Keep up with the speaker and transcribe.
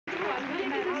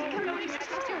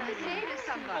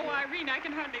somebody. Oh, Irene, I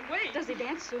can hardly wait. Does he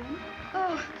dance soon?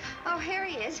 Oh, here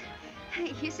he is.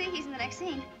 You see, he's in the next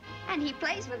scene. And he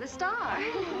plays for the star.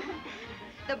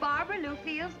 The barber, Lou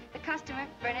Fields, the customer,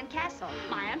 Vernon Castle.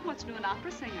 My aunt wants to do an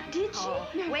opera singer. Did she? Oh.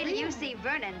 Wait till you see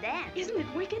Vernon dance. Isn't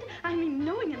it wicked? I mean,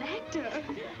 knowing an actor.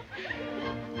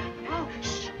 Oh,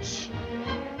 shh, shh.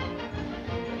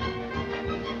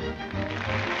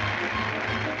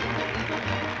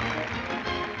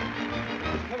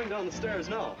 He's coming down the stairs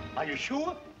now. Are you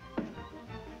sure?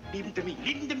 Leave him to me.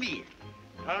 Leave him to me.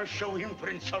 I'll show him for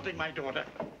insulting my daughter.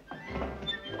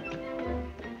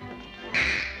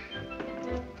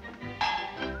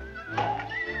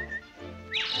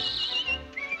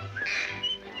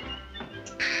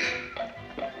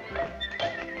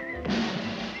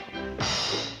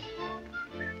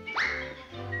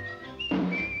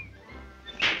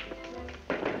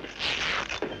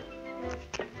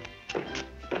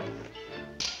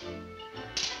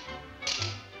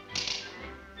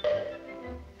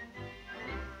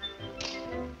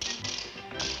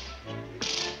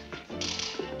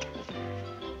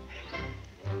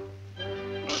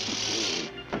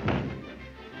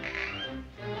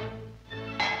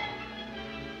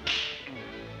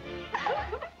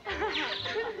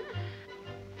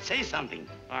 Say something.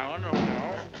 I don't know.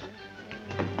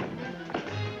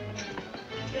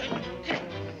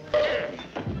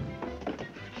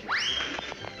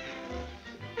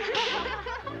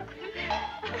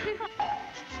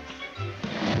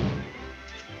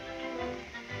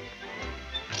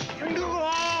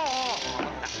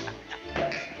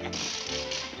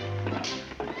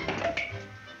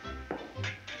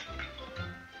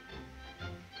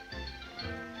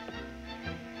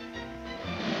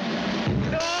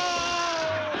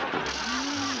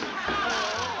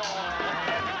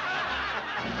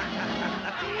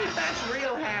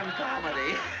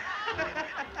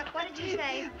 What did you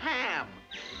say? Ham.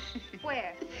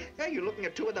 Where? Yeah, you're looking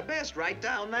at two of the best right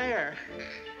down there.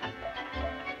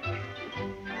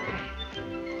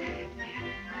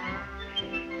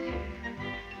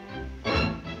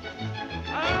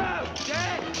 Oh,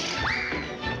 Dad!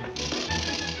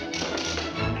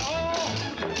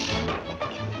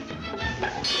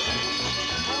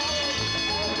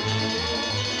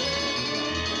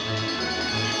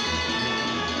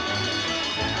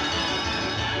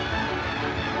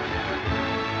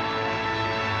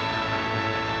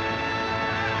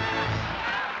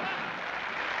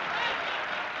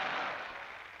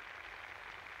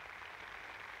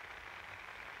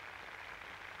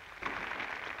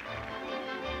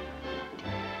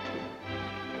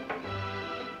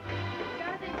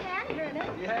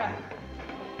 Yeah.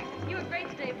 You were great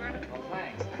today, Vernon. Oh,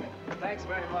 thanks. Thanks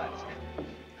very much.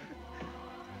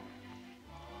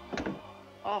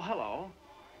 Oh, hello.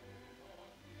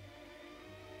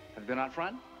 Have you been out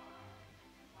front?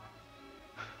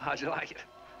 How'd you like it?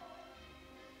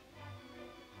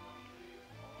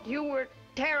 You were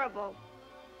terrible.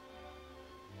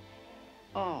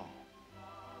 Oh.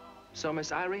 So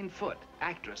Miss Irene Foote,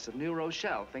 actress of New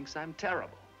Rochelle, thinks I'm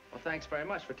terrible. Well, thanks very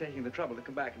much for taking the trouble to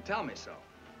come back and tell me so.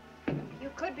 You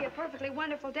could be a perfectly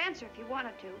wonderful dancer if you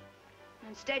wanted to.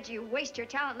 Instead, you waste your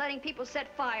talent letting people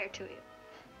set fire to you.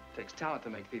 It takes talent to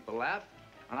make people laugh,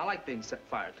 and I like being set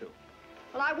fire to.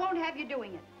 Well, I won't have you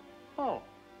doing it. Oh,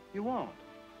 you won't?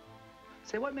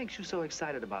 Say, what makes you so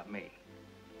excited about me?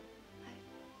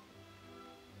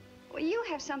 Well, you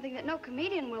have something that no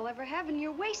comedian will ever have, and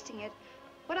you're wasting it.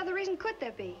 What other reason could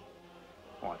there be?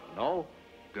 Oh, I don't know.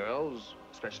 Girls,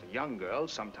 especially young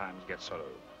girls, sometimes get sort of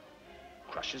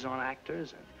crushes on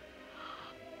actors and...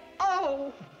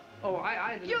 Oh! Oh,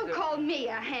 I You called me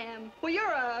a ham. Well, you're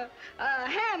a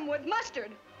ham with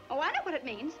mustard. Oh, I know what it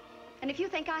means. And if you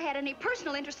think I had any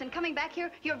personal interest in coming back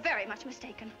here, you're very much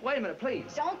mistaken. Wait a minute,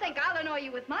 please. Don't think I'll annoy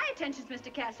you with my attentions,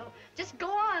 Mr. Castle. Just go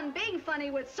on being funny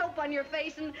with soap on your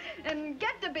face and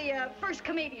get to be a first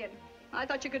comedian. I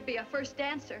thought you could be a first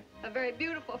dancer, a very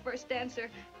beautiful first dancer,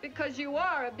 because you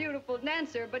are a beautiful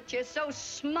dancer, but you're so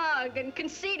smug and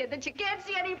conceited that you can't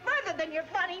see any further than your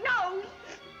funny nose.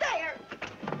 There!